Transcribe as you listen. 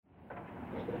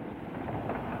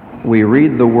we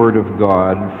read the Word of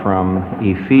God from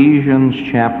Ephesians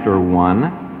chapter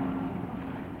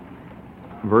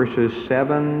 1, verses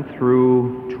 7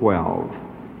 through 12,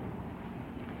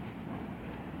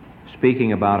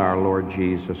 speaking about our Lord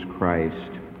Jesus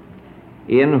Christ,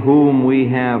 in whom we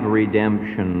have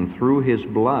redemption through his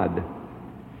blood,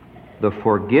 the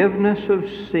forgiveness of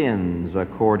sins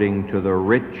according to the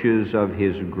riches of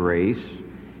his grace,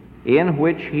 in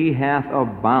which he hath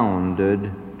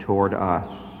abounded toward us,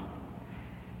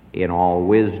 in all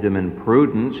wisdom and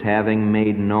prudence, having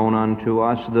made known unto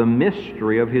us the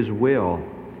mystery of his will,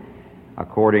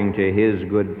 according to his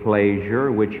good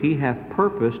pleasure, which he hath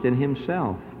purposed in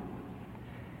himself,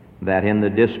 that in the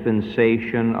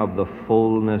dispensation of the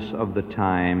fullness of the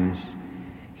times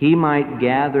he might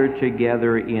gather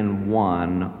together in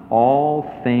one all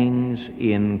things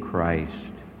in Christ,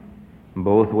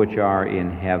 both which are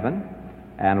in heaven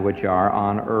and which are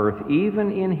on earth,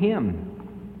 even in him,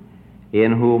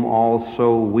 in whom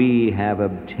also we have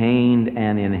obtained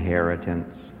an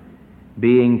inheritance,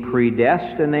 being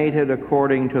predestinated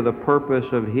according to the purpose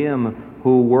of him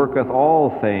who worketh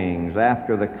all things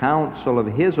after the counsel of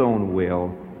his own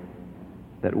will,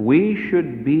 that we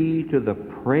should be to the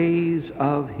praise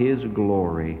of his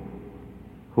glory,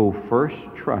 who first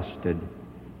trusted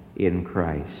in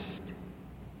Christ.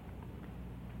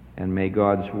 And may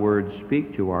God's word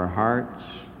speak to our hearts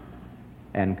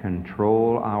and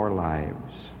control our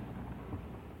lives.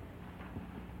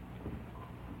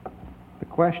 The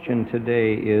question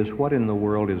today is, what in the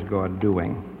world is God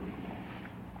doing?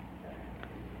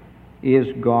 Is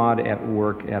God at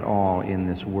work at all in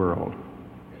this world?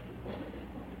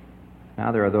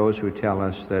 Now, there are those who tell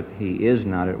us that he is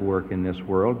not at work in this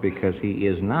world because he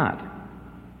is not.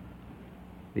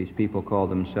 These people call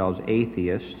themselves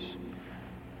atheists.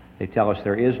 They tell us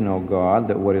there is no God,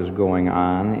 that what is going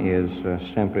on is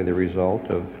simply the result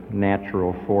of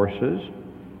natural forces.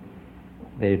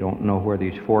 They don't know where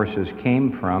these forces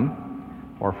came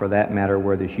from, or for that matter,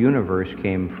 where this universe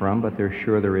came from, but they're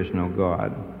sure there is no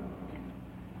God.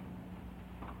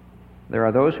 There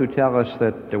are those who tell us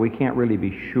that we can't really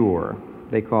be sure.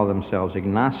 They call themselves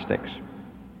agnostics.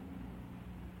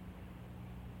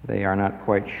 They are not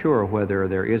quite sure whether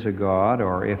there is a God,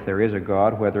 or if there is a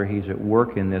God, whether he's at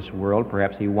work in this world.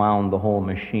 Perhaps he wound the whole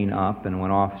machine up and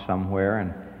went off somewhere,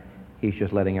 and he's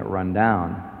just letting it run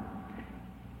down.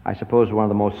 I suppose one of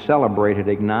the most celebrated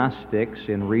agnostics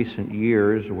in recent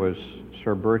years was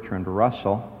Sir Bertrand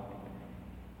Russell.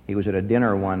 He was at a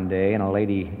dinner one day, and a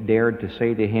lady dared to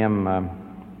say to him,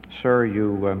 "Sir,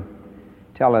 you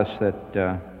tell us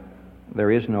that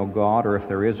there is no God, or if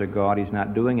there is a God, he's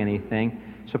not doing anything.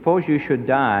 Suppose you should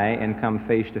die and come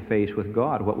face to face with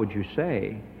God. What would you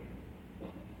say?"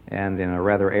 And in a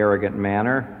rather arrogant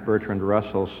manner, Bertrand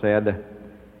Russell said,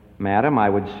 "Madam, I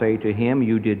would say to him,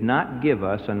 you did not give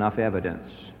us enough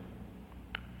evidence."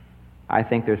 I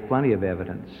think there's plenty of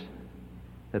evidence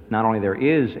that not only there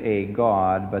is a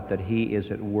God, but that he is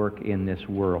at work in this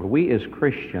world. We as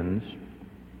Christians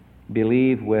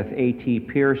believe with A.T.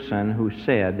 Pierson, who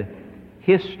said,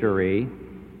 history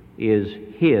is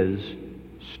his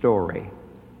story.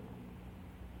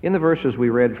 In the verses we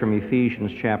read from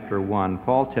Ephesians chapter 1,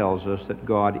 Paul tells us that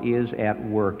God is at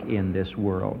work in this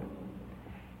world.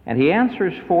 And he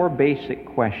answers four basic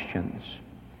questions.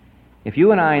 If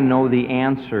you and I know the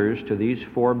answers to these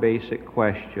four basic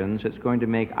questions, it's going to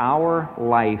make our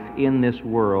life in this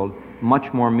world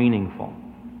much more meaningful.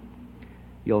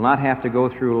 You'll not have to go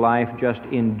through life just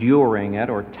enduring it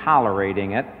or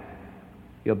tolerating it.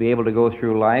 You'll be able to go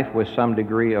through life with some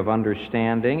degree of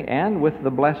understanding and with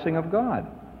the blessing of God.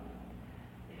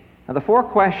 Now, the four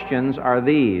questions are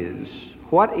these.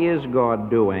 What is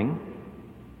God doing?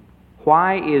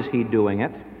 Why is he doing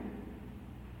it?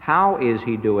 How is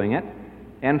he doing it?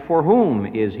 And for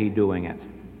whom is he doing it?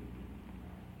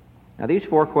 Now, these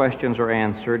four questions are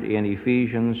answered in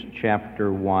Ephesians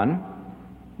chapter 1,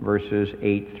 verses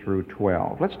 8 through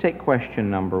 12. Let's take question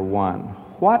number 1.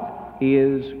 What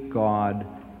is God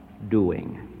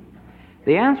doing?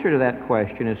 The answer to that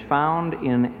question is found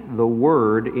in the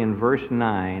word in verse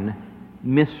 9,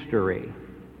 mystery.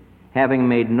 Having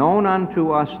made known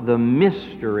unto us the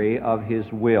mystery of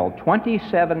his will.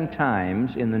 27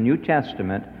 times in the New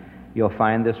Testament you'll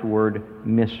find this word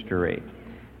mystery.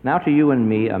 Now, to you and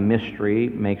me, a mystery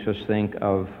makes us think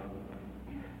of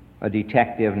a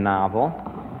detective novel,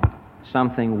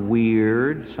 something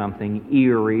weird, something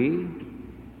eerie,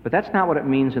 but that's not what it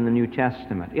means in the New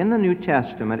Testament. In the New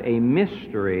Testament, a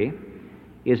mystery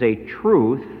is a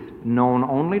truth known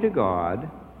only to God,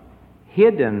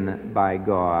 hidden by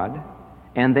God,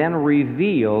 and then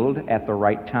revealed at the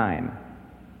right time.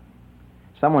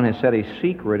 Someone has said a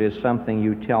secret is something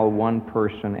you tell one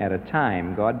person at a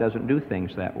time. God doesn't do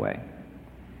things that way.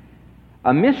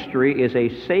 A mystery is a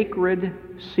sacred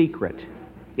secret.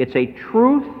 It's a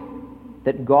truth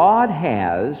that God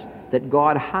has, that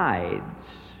God hides.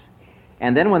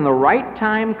 And then when the right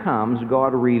time comes,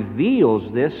 God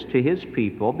reveals this to His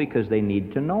people because they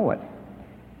need to know it.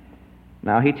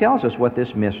 Now, He tells us what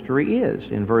this mystery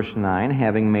is. In verse 9,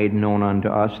 having made known unto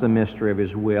us the mystery of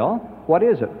His will. What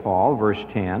is it, Paul? Verse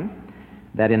 10,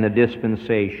 that in the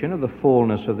dispensation of the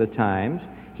fullness of the times,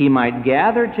 He might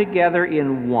gather together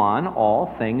in one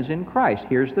all things in Christ.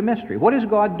 Here's the mystery. What is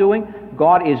God doing?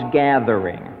 God is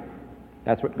gathering.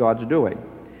 That's what God's doing.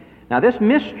 Now, this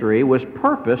mystery was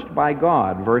purposed by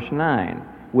God, verse 9,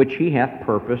 which He hath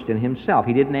purposed in Himself.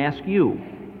 He didn't ask you.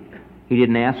 He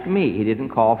didn't ask me. He didn't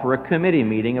call for a committee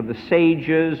meeting of the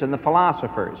sages and the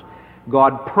philosophers.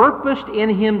 God purposed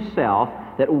in Himself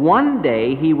that one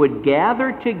day He would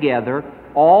gather together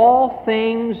all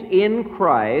things in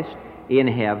Christ in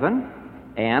heaven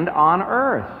and on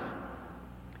earth.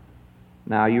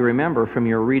 Now, you remember from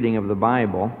your reading of the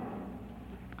Bible,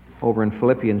 over in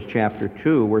Philippians chapter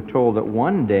 2, we're told that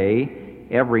one day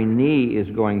every knee is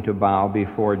going to bow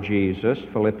before Jesus,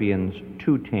 Philippians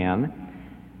 2:10,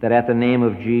 that at the name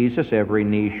of Jesus every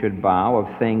knee should bow,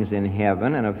 of things in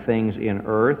heaven and of things in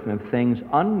earth and of things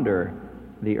under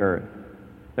the earth.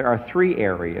 There are three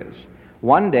areas.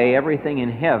 One day everything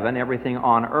in heaven, everything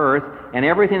on earth, and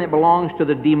everything that belongs to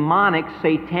the demonic,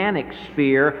 satanic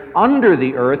sphere under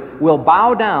the earth will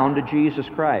bow down to Jesus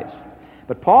Christ.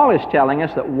 But Paul is telling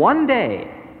us that one day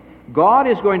God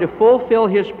is going to fulfill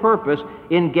His purpose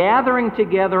in gathering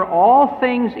together all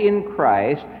things in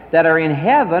Christ that are in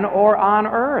heaven or on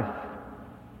earth.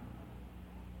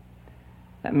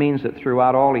 That means that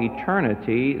throughout all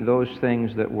eternity, those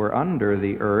things that were under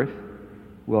the earth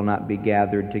will not be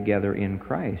gathered together in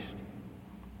Christ.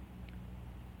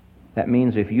 That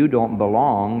means if you don't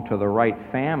belong to the right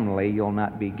family, you'll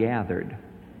not be gathered.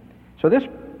 So this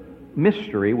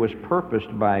mystery was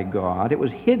purposed by God. It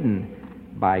was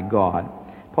hidden by God.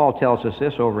 Paul tells us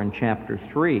this over in chapter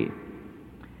 3,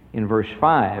 in verse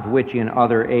 5, which in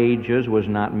other ages was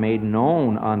not made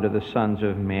known unto the sons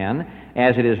of men,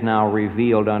 as it is now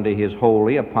revealed unto His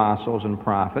holy apostles and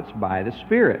prophets by the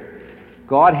Spirit.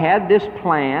 God had this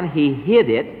plan, He hid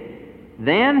it,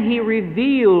 then He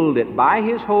revealed it by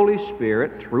His Holy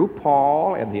Spirit through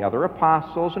Paul and the other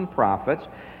apostles and prophets,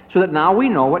 so that now we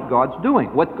know what God's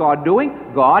doing. What's God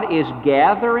doing? God is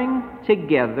gathering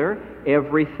together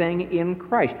everything in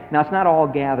Christ. Now, it's not all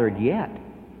gathered yet.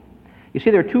 You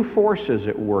see, there are two forces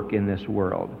at work in this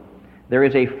world. There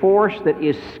is a force that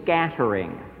is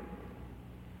scattering.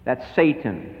 That's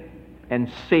Satan and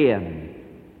sin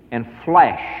and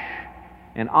flesh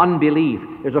and unbelief.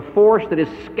 There's a force that is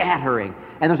scattering,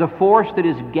 and there's a force that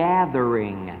is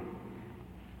gathering.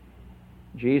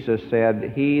 Jesus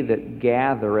said, "He that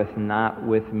gathereth not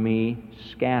with me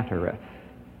scattereth."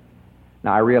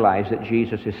 Now, I realize that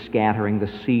Jesus is scattering the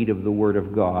seed of the Word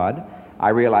of God. I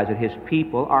realize that His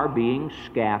people are being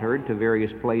scattered to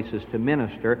various places to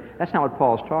minister. That's not what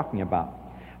Paul's talking about.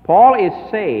 Paul is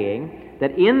saying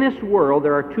that in this world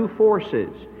there are two forces.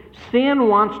 Sin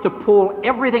wants to pull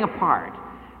everything apart.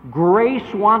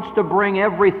 Grace wants to bring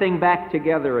everything back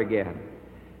together again.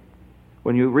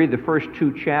 When you read the first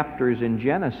two chapters in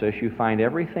Genesis, you find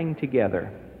everything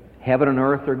together. Heaven and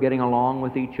earth are getting along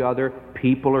with each other.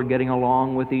 People are getting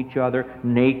along with each other.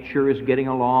 Nature is getting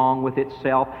along with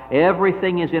itself.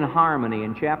 Everything is in harmony.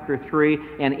 In chapter 3,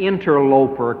 an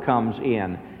interloper comes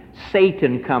in.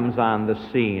 Satan comes on the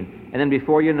scene. And then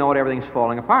before you know it, everything's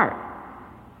falling apart.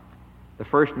 The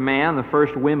first man, the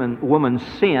first woman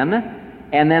sin,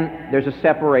 and then there's a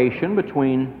separation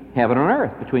between heaven and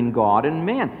earth, between God and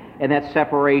man. And that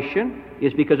separation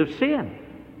is because of sin.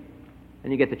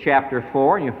 And you get to chapter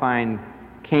 4, and you find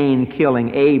Cain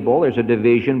killing Abel. There's a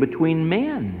division between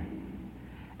men.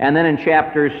 And then in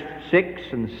chapters 6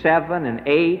 and 7 and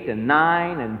 8 and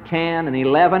 9 and 10 and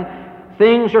 11,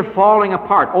 things are falling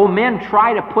apart. Oh, men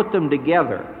try to put them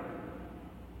together.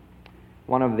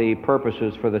 One of the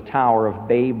purposes for the Tower of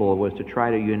Babel was to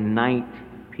try to unite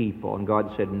people. And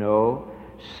God said, no,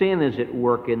 sin is at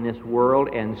work in this world,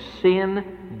 and sin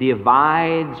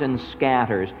divides and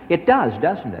scatters. It does,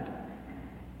 doesn't it?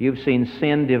 You've seen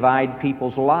sin divide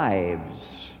people's lives.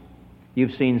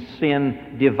 You've seen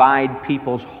sin divide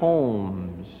people's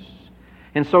homes.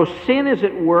 And so sin is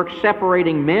at work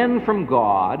separating men from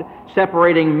God,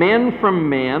 separating men from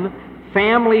men,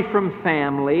 family from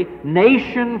family,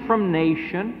 nation from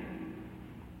nation.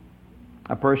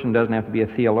 A person doesn't have to be a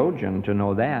theologian to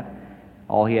know that.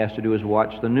 All he has to do is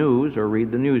watch the news or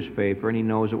read the newspaper, and he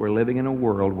knows that we're living in a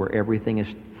world where everything is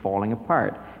falling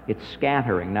apart. It's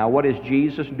scattering. Now, what is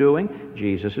Jesus doing?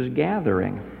 Jesus is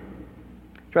gathering.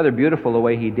 It's rather beautiful the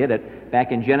way he did it.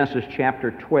 Back in Genesis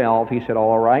chapter 12, he said,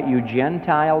 all right, you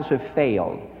Gentiles have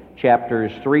failed.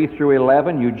 Chapters 3 through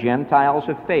 11, you Gentiles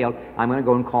have failed. I'm going to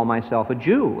go and call myself a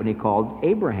Jew. And he called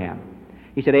Abraham.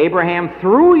 He said, Abraham,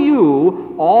 through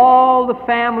you, all the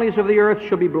families of the earth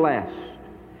shall be blessed.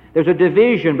 There's a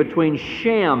division between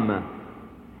Shem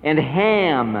and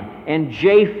Ham and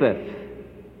Japheth,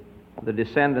 the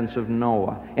descendants of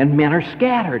Noah. And men are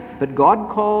scattered. But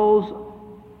God calls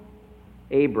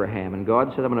Abraham, and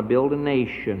God said, I'm going to build a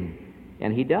nation.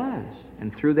 And he does.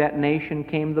 And through that nation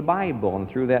came the Bible, and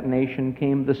through that nation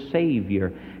came the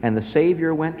Savior. And the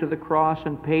Savior went to the cross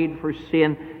and paid for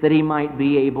sin that he might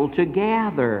be able to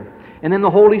gather. And then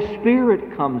the Holy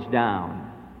Spirit comes down.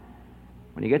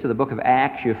 When you get to the book of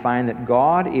Acts, you find that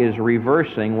God is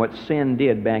reversing what sin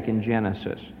did back in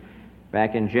Genesis.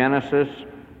 Back in Genesis,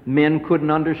 men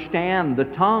couldn't understand the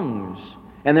tongues,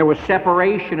 and there was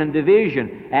separation and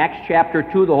division. Acts chapter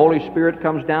 2, the Holy Spirit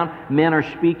comes down, men are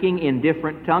speaking in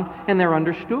different tongues, and they're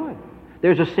understood.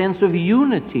 There's a sense of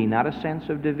unity, not a sense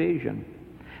of division.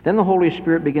 Then the Holy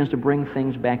Spirit begins to bring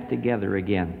things back together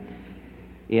again.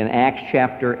 In Acts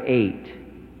chapter 8,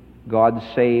 God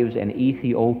saves an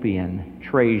Ethiopian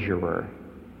treasurer,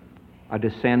 a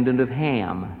descendant of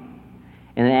Ham.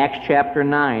 In Acts chapter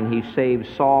 9, he saves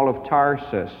Saul of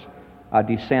Tarsus, a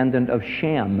descendant of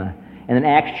Shem. And in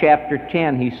Acts chapter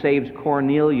 10, he saves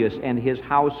Cornelius and his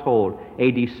household, a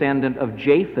descendant of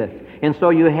Japheth. And so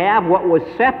you have what was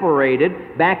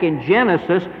separated back in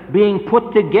Genesis being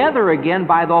put together again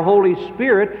by the Holy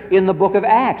Spirit in the book of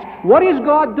Acts. What is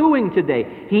God doing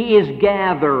today? He is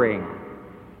gathering.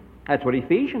 That's what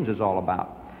Ephesians is all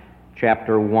about.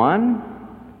 Chapter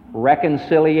 1,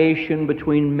 reconciliation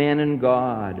between men and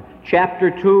God.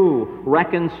 Chapter 2,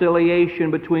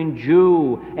 reconciliation between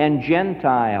Jew and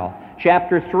Gentile.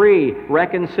 Chapter 3,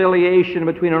 reconciliation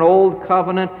between an old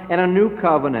covenant and a new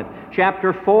covenant.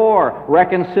 Chapter 4,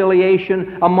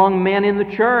 reconciliation among men in the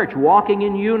church, walking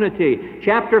in unity.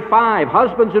 Chapter 5,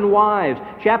 husbands and wives.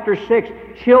 Chapter 6,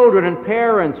 children and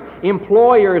parents,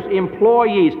 employers,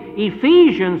 employees.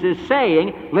 Ephesians is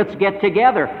saying, let's get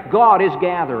together. God is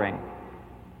gathering.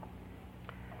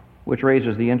 Which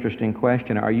raises the interesting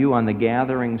question, are you on the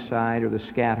gathering side or the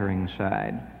scattering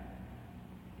side?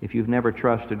 If you've never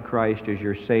trusted Christ as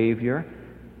your Savior,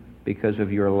 because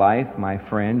of your life, my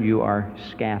friend, you are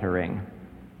scattering.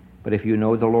 But if you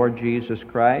know the Lord Jesus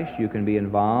Christ, you can be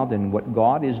involved in what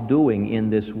God is doing in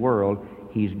this world.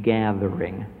 He's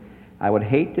gathering. I would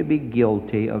hate to be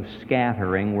guilty of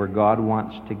scattering where God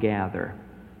wants to gather.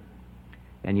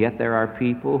 And yet there are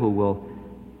people who will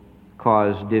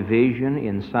cause division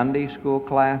in Sunday school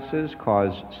classes,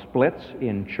 cause splits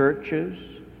in churches,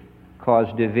 cause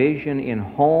division in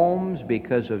homes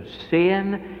because of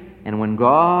sin, and when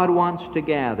God wants to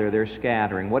gather, they're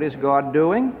scattering. What is God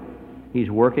doing?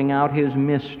 He's working out His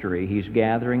mystery. He's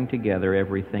gathering together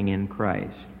everything in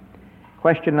Christ.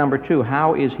 Question number 2,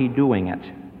 how is He doing it?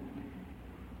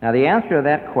 Now, the answer to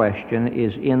that question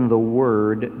is in the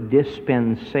word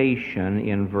dispensation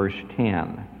in verse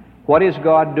 10. What is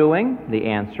God doing? The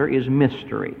answer is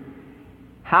mystery.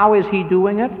 How is He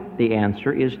doing it? The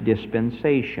answer is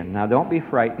dispensation. Now, don't be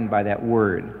frightened by that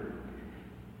word.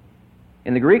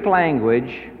 In the Greek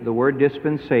language, the word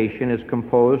dispensation is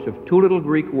composed of 2 little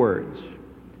Greek words.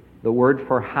 The word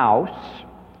for house,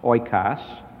 oikos,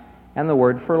 and the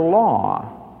word for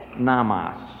law,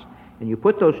 nomos. And you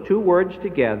put those 2 words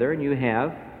together and you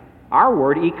have our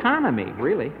word economy,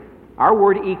 really. Our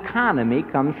word economy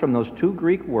comes from those 2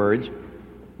 Greek words,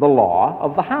 the law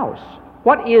of the house.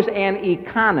 What is an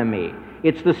economy?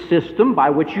 It's the system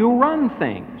by which you run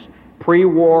things.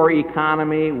 Pre-war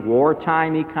economy,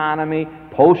 wartime economy,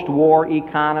 post-war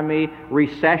economy,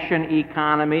 recession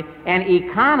economy. An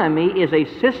economy is a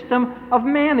system of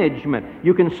management.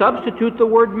 You can substitute the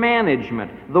word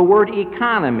management, the word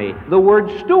economy, the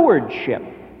word stewardship.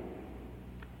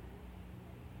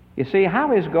 You see,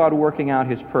 how is God working out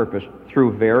His purpose?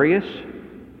 Through various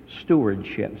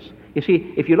stewardships. You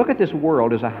see, if you look at this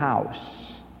world as a house,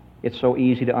 it's so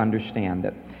easy to understand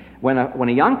it. When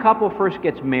a young couple first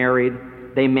gets married,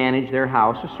 they manage their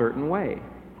house a certain way.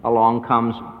 Along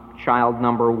comes child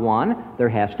number 1, there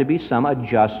has to be some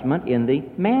adjustment in the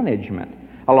management.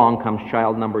 Along comes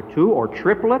child number 2, or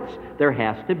triplets, there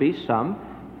has to be some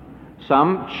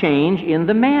change in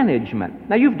the management.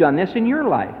 Now, you've done this in your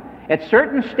life. At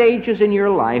certain stages in your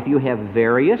life, you have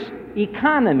various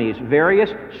economies, various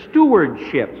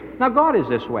stewardships. Now, God is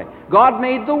this way. God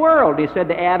made the world. He said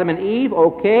to Adam and Eve,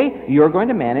 okay, you're going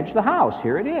to manage the house.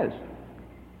 Here it is.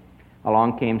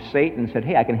 Along came Satan and said,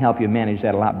 hey, I can help you manage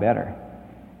that a lot better.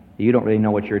 You don't really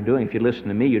know what you're doing. If you listen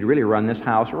to me, you'd really run this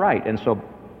house right. And so,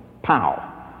 pow,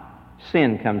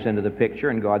 sin comes into the picture,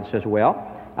 and God says, well,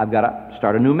 I've got to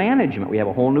start a new management. We have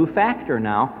a whole new factor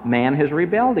now. Man has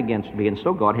rebelled against me, and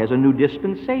so God has a new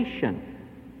dispensation.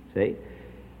 See?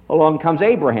 Along comes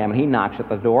Abraham, and he knocks at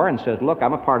the door and says, look,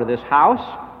 I'm a part of this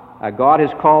house. God has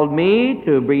called me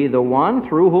to be the one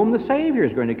through whom the Savior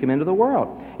is going to come into the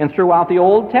world. And throughout the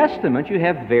Old Testament, you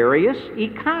have various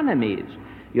economies.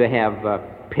 You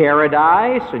have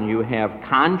paradise, and you have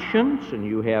conscience, and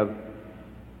you have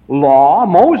law.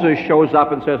 Moses shows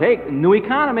up and says, hey, new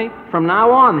economy. From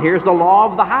now on, here's the law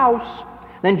of the house.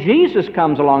 Then Jesus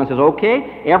comes along and says,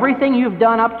 okay, everything you've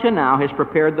done up to now has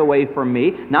prepared the way for me.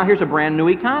 Now here's a brand new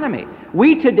economy.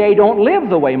 We today don't live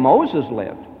the way Moses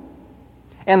lived.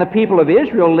 And the people of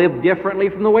Israel lived differently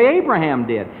from the way Abraham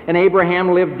did. And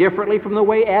Abraham lived differently from the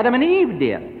way Adam and Eve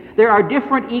did. There are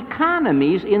different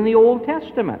economies in the Old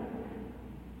Testament.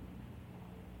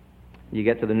 You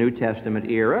get to the New Testament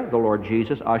era, the Lord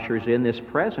Jesus ushers in this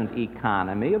present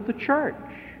economy of the church.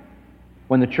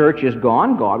 When the church is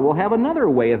gone, God will have another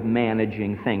way of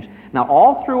managing things. Now,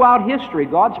 all throughout history,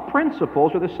 God's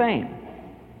principles are the same.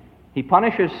 He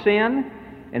punishes sin,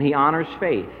 and He honors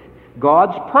faith.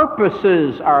 God's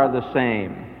purposes are the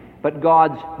same, but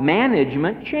God's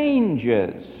management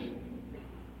changes.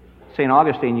 St.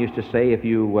 Augustine used to say, if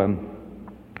you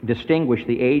distinguish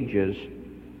the ages,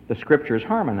 the Scriptures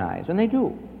harmonize, and they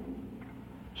do.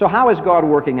 So how is God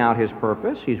working out His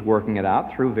purpose? He's working it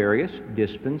out through various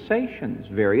dispensations,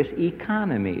 various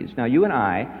economies. Now, you and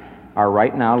I are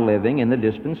right now living in the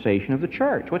dispensation of the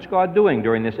church. What's God doing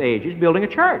during this age? He's building a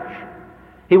church.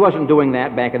 He wasn't doing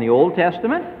that back in the Old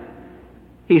Testament.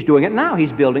 He's doing it now.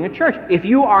 He's building a church. If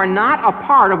you are not a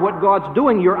part of what God's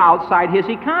doing, you're outside His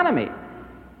economy.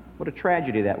 What a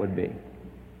tragedy that would be.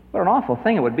 What an awful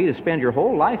thing it would be to spend your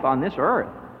whole life on this earth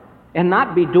and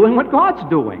not be doing what God's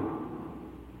doing.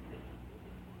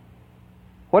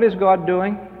 What is God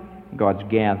doing? God's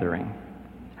gathering.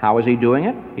 How is He doing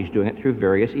it? He's doing it through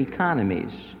various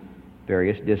economies,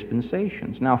 various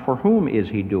dispensations. Now, for whom is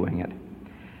He doing it?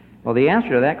 Well, the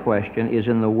answer to that question is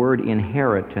in the word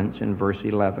inheritance in verse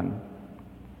 11.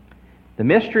 The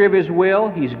mystery of His will,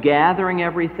 He's gathering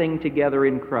everything together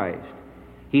in Christ.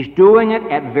 He's doing it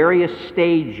at various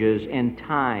stages and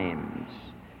times.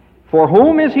 For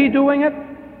whom is He doing it?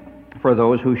 For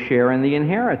those who share in the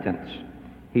inheritance.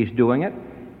 He's doing it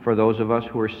for those of us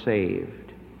who are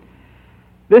saved.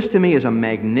 This to me is a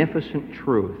magnificent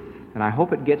truth, and I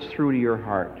hope it gets through to your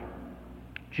heart.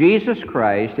 Jesus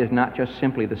Christ is not just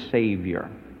simply the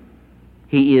Savior.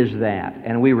 He is that,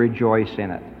 and we rejoice in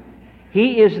it.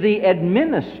 He is the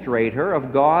administrator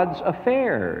of God's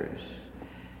affairs.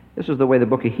 This is the way the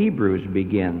book of Hebrews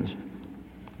begins.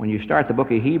 When you start the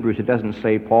book of Hebrews, it doesn't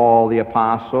say Paul the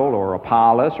Apostle or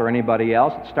Apollos or anybody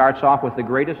else. It starts off with the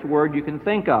greatest word you can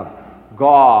think of,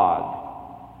 God.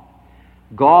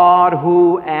 God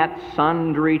who at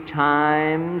sundry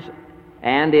times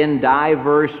and in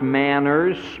diverse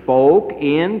manners spoke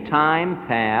in time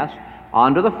past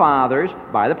unto the fathers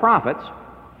by the prophets,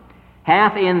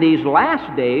 hath in these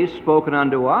last days spoken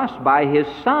unto us by His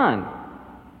Son,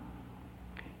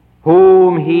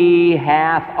 whom He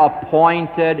hath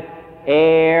appointed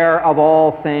heir of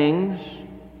all things,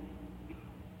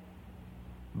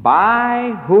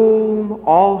 by whom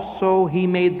also He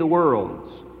made the worlds.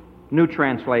 New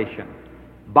translation.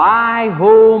 By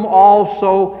whom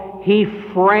also He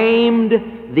framed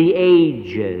the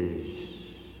ages.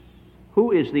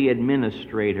 Who is the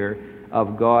administrator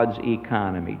of God's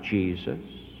economy? Jesus.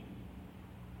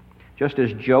 Just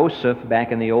as Joseph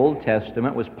back in the Old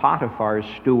Testament was Potiphar's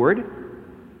steward,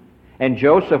 and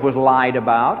Joseph was lied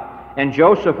about, and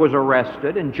Joseph was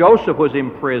arrested, and Joseph was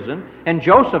imprisoned, and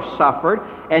Joseph suffered,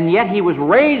 and yet he was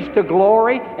raised to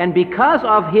glory, and because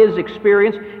of his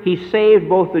experience, he saved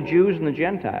both the Jews and the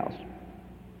Gentiles.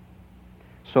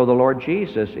 So the Lord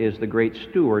Jesus is the great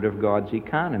steward of God's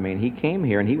economy, and He came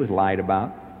here and He was lied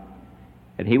about,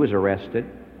 and He was arrested,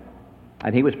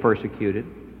 and He was persecuted,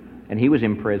 and He was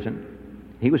imprisoned,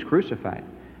 He was crucified.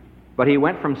 But He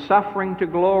went from suffering to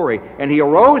glory, and He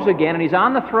arose again, and He's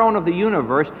on the throne of the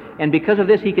universe, and because of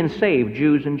this He can save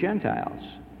Jews and Gentiles.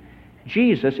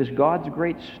 Jesus is God's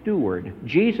great steward.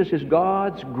 Jesus is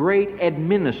God's great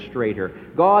administrator,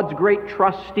 God's great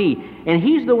trustee, and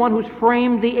He's the one who's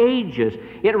framed the ages.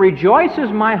 It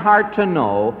rejoices my heart to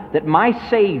know that my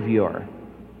Savior,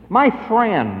 my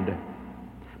friend,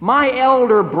 My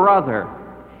elder brother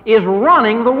is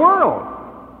running the world.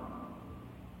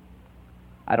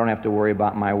 I don't have to worry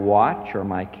about my watch or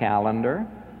my calendar.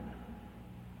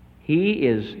 He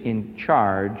is in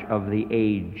charge of the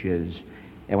ages.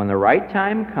 And when the right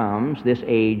time comes, this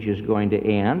age is going to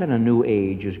end and a new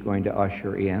age is going to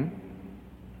usher in.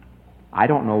 I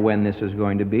don't know when this is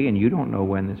going to be, and you don't know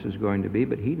when this is going to be,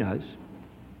 but He does.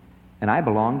 And I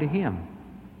belong to Him.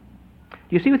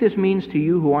 Do you see what this means to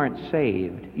you who aren't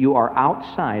saved? You are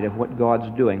outside of what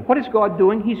God's doing. What is God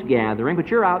doing? He's gathering, but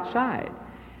you're outside.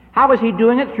 How is He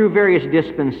doing it? Through various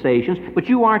dispensations, but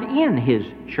you aren't in His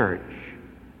church.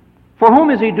 For whom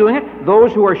is He doing it?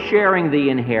 Those who are sharing the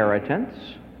inheritance.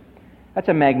 That's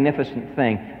a magnificent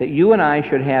thing, that you and I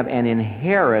should have an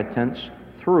inheritance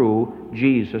through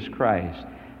Jesus Christ.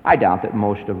 I doubt that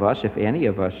most of us, if any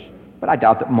of us, but I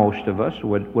doubt that most of us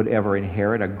would ever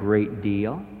inherit a great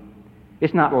deal.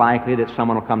 It's not likely that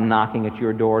someone will come knocking at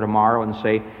your door tomorrow and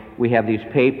say, we have these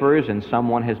papers and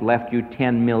someone has left you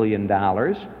 $10 million.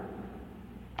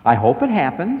 I hope it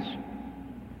happens.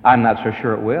 I'm not so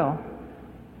sure it will.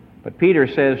 But Peter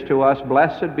says to us,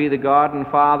 Blessed be the God and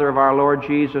Father of our Lord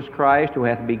Jesus Christ, who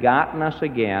hath begotten us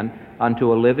again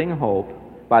unto a living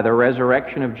hope by the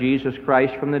resurrection of Jesus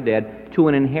Christ from the dead, to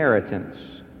an inheritance,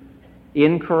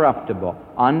 incorruptible,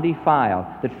 undefiled,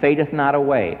 that fadeth not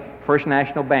away. First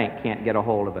National Bank can't get a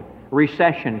hold of it.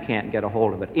 Recession can't get a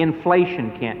hold of it.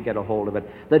 Inflation can't get a hold of it.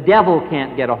 The devil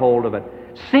can't get a hold of it.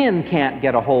 Sin can't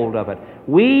get a hold of it.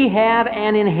 We have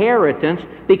an inheritance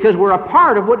because we're a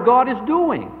part of what God is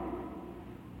doing.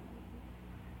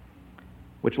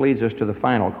 Which leads us to the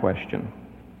final question.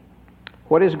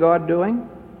 What is God doing?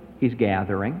 He's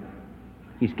gathering.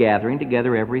 He's gathering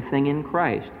together everything in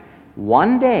Christ.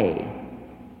 One day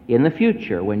in the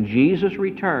future, when Jesus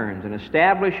returns and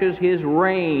establishes His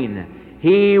reign,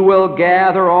 He will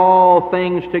gather all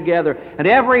things together. And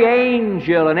every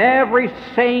angel and every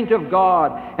saint of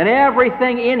God and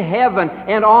everything in heaven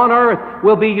and on earth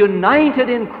will be united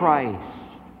in Christ.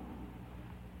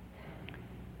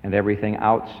 And everything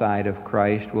outside of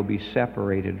Christ will be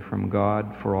separated from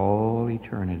God for all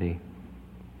eternity.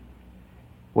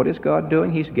 What is God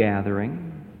doing? He's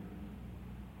gathering.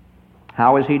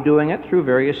 How is He doing it? Through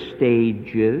various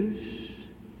stages.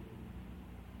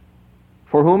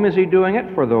 For whom is He doing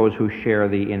it? For those who share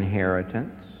the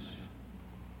inheritance.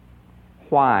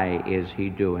 Why is He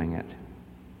doing it?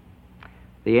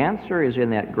 The answer is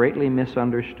in that greatly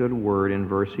misunderstood word in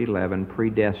verse 11,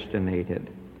 predestinated.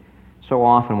 So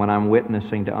often when I'm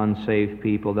witnessing to unsaved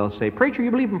people, they'll say, Preacher,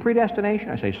 you believe in predestination?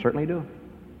 I say, certainly do.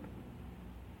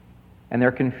 And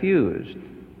they're confused.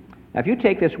 Now, if you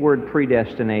take this word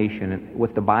predestination and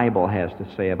what the Bible has to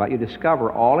say about it, you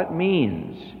discover all it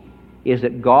means is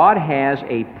that God has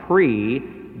a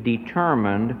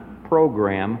predetermined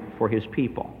program for His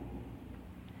people.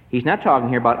 He's not talking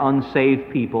here about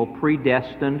unsaved people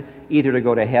predestined either to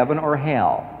go to heaven or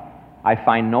hell. I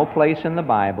find no place in the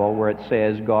Bible where it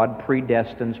says God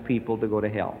predestines people to go to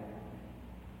hell.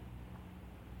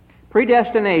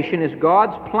 Predestination is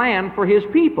God's plan for His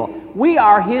people. We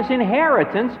are His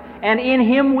inheritance, and in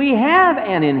Him we have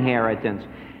an inheritance.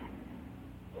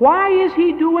 Why is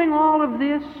He doing all of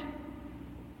this?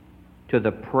 To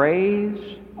the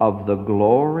praise of the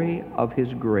glory of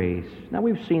His grace. Now,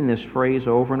 we've seen this phrase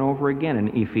over and over again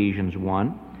in Ephesians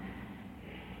 1.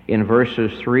 In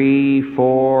verses 3,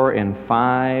 4, and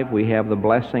 5, we have the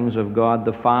blessings of God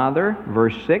the Father.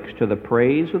 Verse 6, to the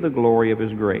praise of the glory of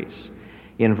His grace.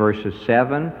 In verses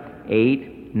 7,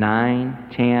 8, 9,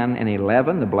 10, and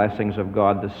 11, the blessings of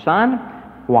God the Son.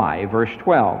 Why? Verse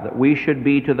 12, that we should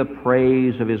be to the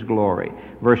praise of His glory.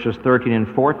 Verses 13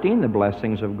 and 14, the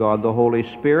blessings of God the Holy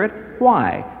Spirit.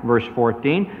 Why? Verse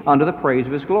 14, unto the praise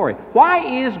of His glory.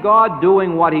 Why is God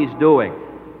doing what He's doing?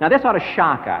 Now, this ought to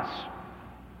shock us.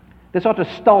 This ought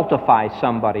to stultify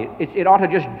somebody. It ought to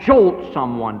just jolt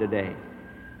someone today.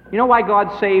 You know why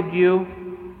God saved you?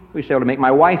 We say, well, to make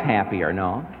my wife happier.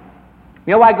 No.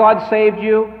 You know why God saved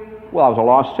you? Well, I was a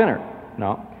lost sinner.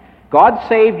 No. God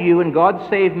saved you and God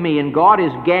saved me, and God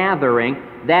is gathering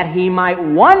that He might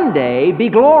one day be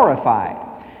glorified.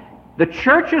 The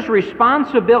church's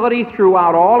responsibility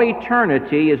throughout all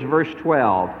eternity is verse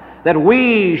 12. That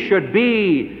we should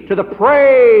be to the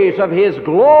praise of His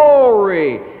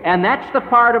glory. And that's the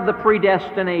part of the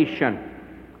predestination.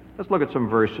 Let's look at some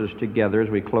verses together as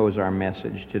we close our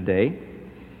message today.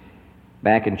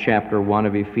 Back in chapter 1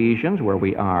 of Ephesians, where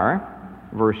we are,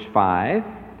 verse 5.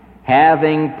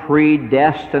 Having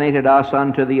predestinated us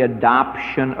unto the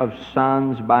adoption of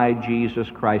sons by Jesus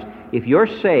Christ. If you're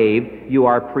saved, you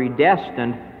are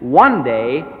predestined one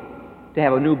day to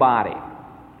have a new body.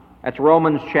 That's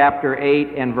Romans chapter 8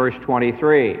 and verse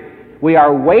 23. We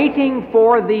are waiting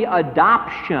for the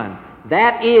adoption.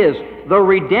 That is, the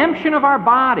redemption of our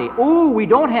body. Ooh, we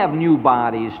don't have new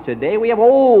bodies today. We have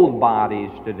old bodies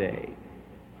today.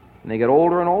 And they get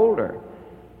older and older.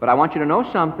 But I want you to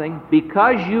know something.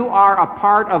 Because you are a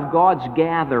part of God's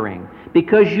gathering,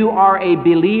 because you are a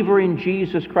believer in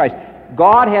Jesus Christ,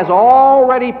 God has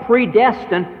already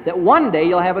predestined that one day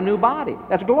you'll have a new body.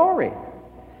 That's glory.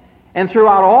 And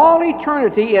throughout all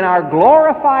eternity, in our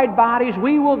glorified bodies,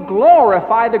 we will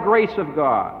glorify the grace of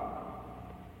God.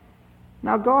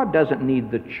 Now, God doesn't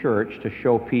need the church to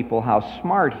show people how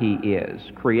smart He is.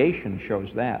 Creation shows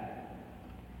that.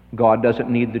 God doesn't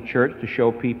need the church to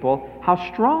show people how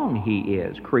strong He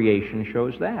is. Creation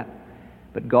shows that.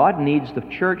 But God needs the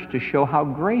church to show how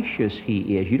gracious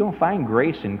He is. You don't find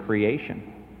grace in creation.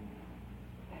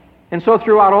 And so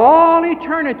throughout all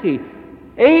eternity,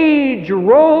 age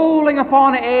rolling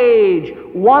upon age,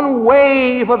 one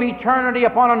wave of eternity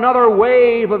upon another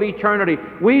wave of eternity,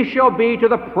 we shall be to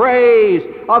the praise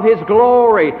of His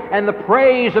glory and the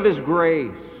praise of His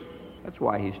grace. That's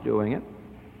why He's doing it.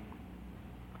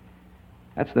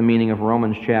 That's the meaning of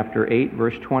Romans chapter 8,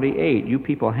 verse 28. You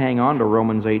people hang on to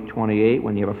Romans 8:28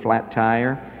 when you have a flat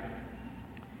tire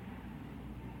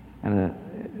and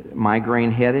a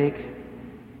migraine headache.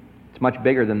 It's much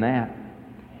bigger than that.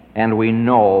 And we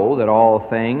know that all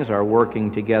things are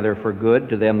working together for good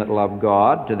to them that love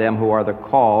God, to them who are the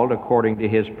called according to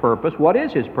His purpose. What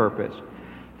is His purpose?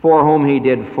 For whom He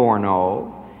did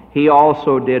foreknow, He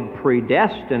also did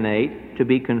predestinate to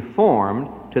be conformed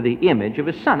to the image of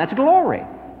His Son. That's glory.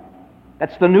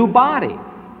 That's the new body,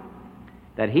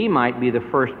 that He might be the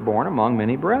firstborn among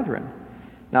many brethren.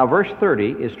 Now, verse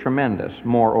 30 is tremendous.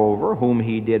 Moreover, whom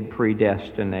He did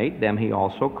predestinate, them He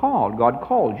also called. God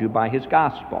called you by His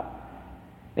gospel,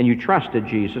 and you trusted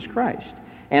Jesus Christ.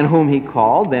 And whom He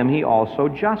called, them He also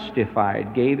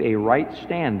justified, gave a right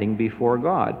standing before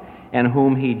God. And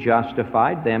whom He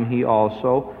justified, them He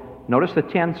also, notice the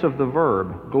tense of the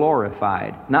verb,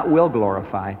 glorified. Not will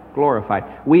glorify, glorified.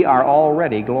 We are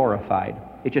already glorified.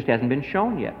 It just hasn't been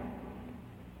shown yet.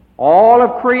 All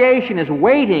of creation is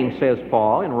waiting, says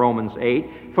Paul in Romans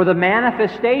 8, for the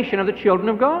manifestation of the children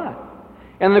of God.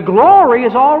 And the glory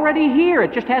is already here.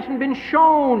 It just hasn't been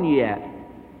shown yet.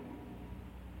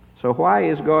 So why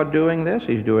is God doing this?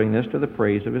 He's doing this to the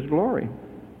praise of His glory.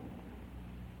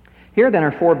 Here then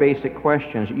are four basic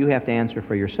questions that you have to answer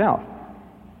for yourself.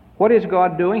 What is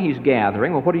God doing? He's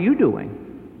gathering. Well, what are you doing?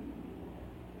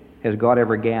 Has God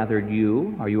ever gathered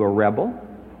you? Are you a rebel?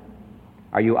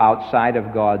 Are you outside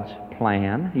of God's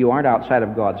plan? You aren't outside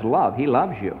of God's love. He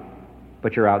loves you.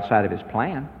 But you're outside of His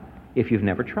plan if you've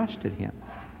never trusted Him.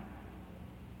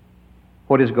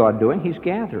 What is God doing? He's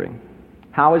gathering.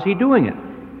 How is He doing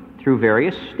it? Through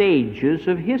various stages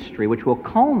of history, which will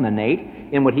culminate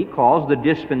in what He calls the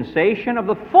dispensation of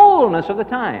the fullness of the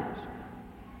times.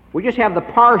 We just have the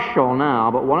partial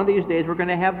now, but one of these days we're going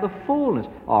to have the fullness.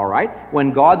 All right,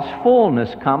 when God's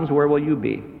fullness comes, where will you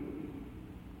be?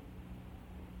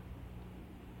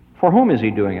 For whom is He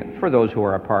doing it? For those who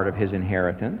are a part of His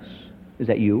inheritance. Is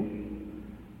that you?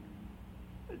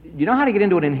 You know how to get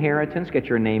into an inheritance? Get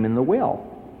your name in the will.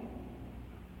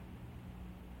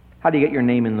 How do you get your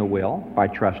name in the will? By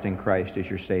trusting Christ as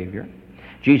your Savior.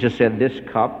 Jesus said, "This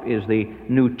cup is the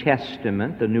New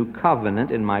Testament, the new covenant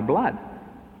in my blood."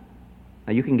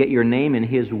 Now you can get your name in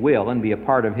His will and be a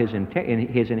part of His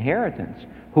inheritance.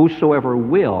 Whosoever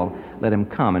will, let him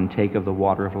come and take of the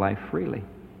water of life freely.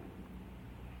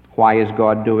 Why is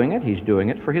God doing it? He's doing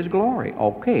it for His glory.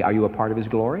 Okay, are you a part of His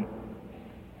glory?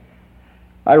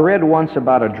 I read once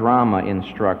about a drama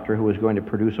instructor who was going to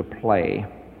produce a play,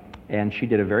 and she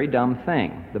did a very dumb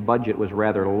thing. The budget was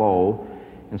rather low,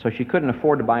 and so she couldn't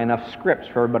afford to buy enough scripts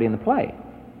for everybody in the play.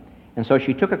 And so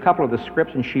she took a couple of the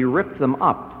scripts and she ripped them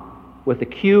up with the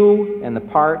cue and the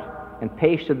part and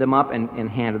pasted them up and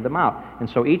handed them out. And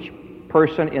so each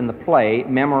person in the play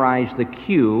memorized the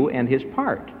cue and his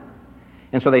part.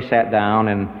 And so they sat down,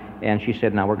 and she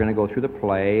said, now we're going to go through the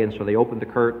play. And so they opened the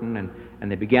curtain, and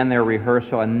they began their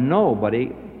rehearsal, and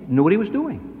nobody knew what he was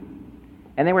doing.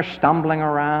 And they were stumbling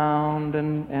around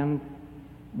and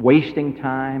wasting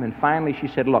time. And finally she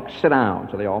said, look, sit down.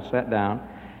 So they all sat down.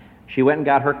 She went and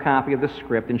got her copy of the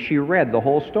script, and she read the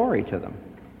whole story to them.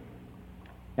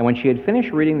 And when she had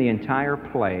finished reading the entire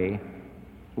play,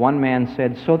 one man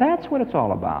said, so that's what it's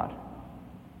all about.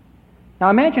 Now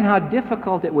imagine how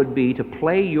difficult it would be to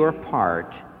play your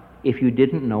part if you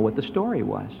didn't know what the story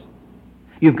was.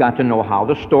 You've got to know how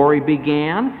the story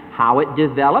began, how it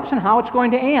develops, and how it's going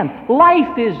to end.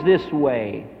 Life is this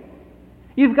way.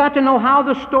 You've got to know how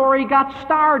the story got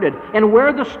started and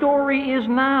where the story is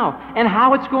now and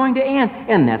how it's going to end.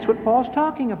 And that's what Paul's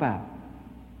talking about.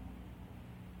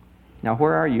 Now,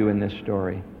 where are you in this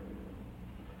story?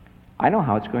 I know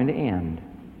how it's going to end.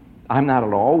 I'm not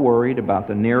at all worried about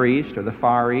the Near East or the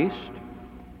Far East.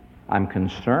 I'm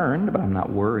concerned, but I'm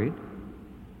not worried.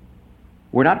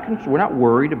 We're not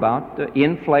worried about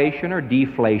inflation or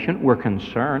deflation. We're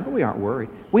concerned, but we aren't worried.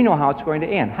 We know how it's going to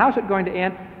end. How's it going to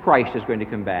end? Christ is going to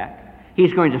come back.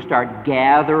 He's going to start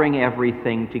gathering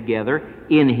everything together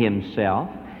in Himself.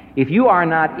 If you are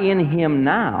not in Him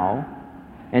now,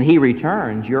 and He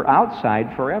returns, you're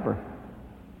outside forever.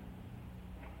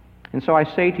 And so I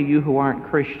say to you who aren't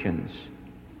Christians,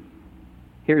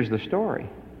 here's the story.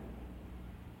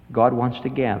 God wants to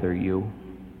gather you.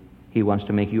 He wants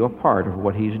to make you a part of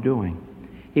what He's doing.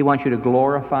 He wants you to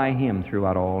glorify Him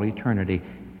throughout all eternity.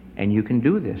 And you can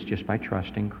do this just by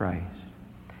trusting Christ.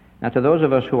 Now, to those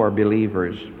of us who are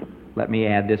believers, let me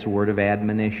add this word of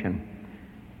admonition.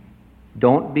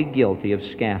 Don't be guilty of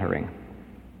scattering.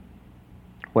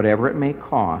 Whatever it may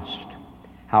cost,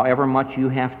 however much you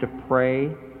have to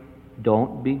pray,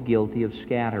 don't be guilty of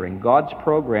scattering. God's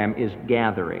program is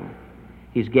gathering.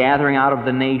 He's gathering out of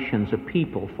the nations a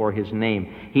people for His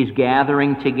name. He's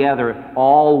gathering together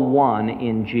all one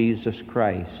in Jesus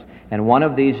Christ. And one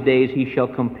of these days He shall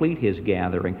complete His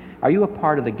gathering. Are you a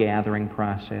part of the gathering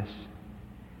process?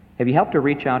 Have you helped to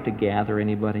reach out to gather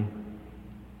anybody?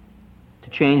 To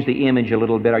change the image a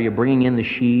little bit, are you bringing in the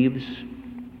sheaves?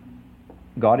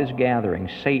 God is gathering.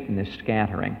 Satan is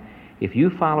scattering. If you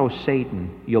follow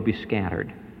Satan, you'll be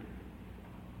scattered.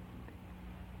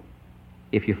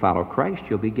 If you follow Christ,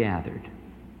 you'll be gathered.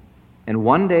 And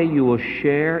one day you will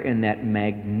share in that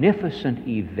magnificent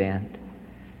event,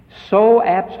 so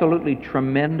absolutely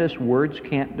tremendous, words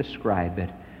can't describe it,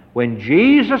 when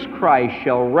Jesus Christ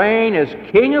shall reign as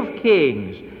King of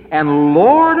Kings and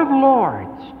Lord of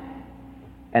Lords,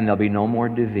 and there'll be no more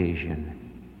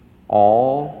division.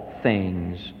 All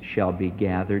things shall be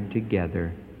gathered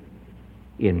together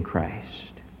in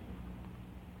Christ.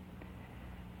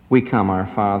 We come, our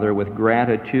Father, with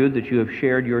gratitude that You have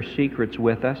shared Your secrets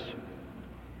with us.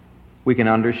 We can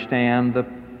understand the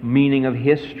meaning of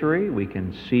history. We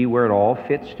can see where it all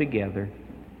fits together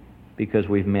because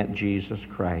we've met Jesus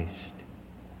Christ.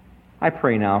 I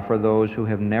pray now for those who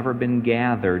have never been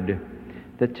gathered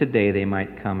that today they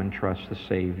might come and trust the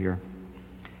Savior.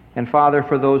 And Father,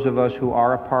 for those of us who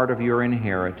are a part of Your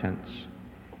inheritance,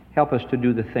 help us to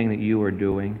do the thing that You are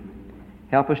doing.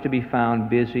 Help us to be found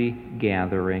busy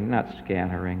gathering, not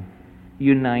scattering,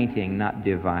 uniting, not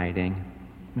dividing,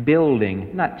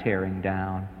 building, not tearing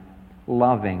down,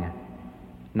 loving,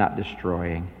 not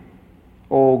destroying.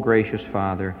 Oh, gracious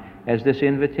Father, as this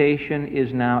invitation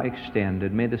is now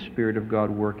extended, may the Spirit of God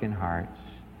work in hearts.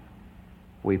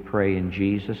 We pray in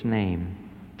Jesus' name.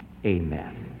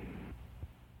 Amen.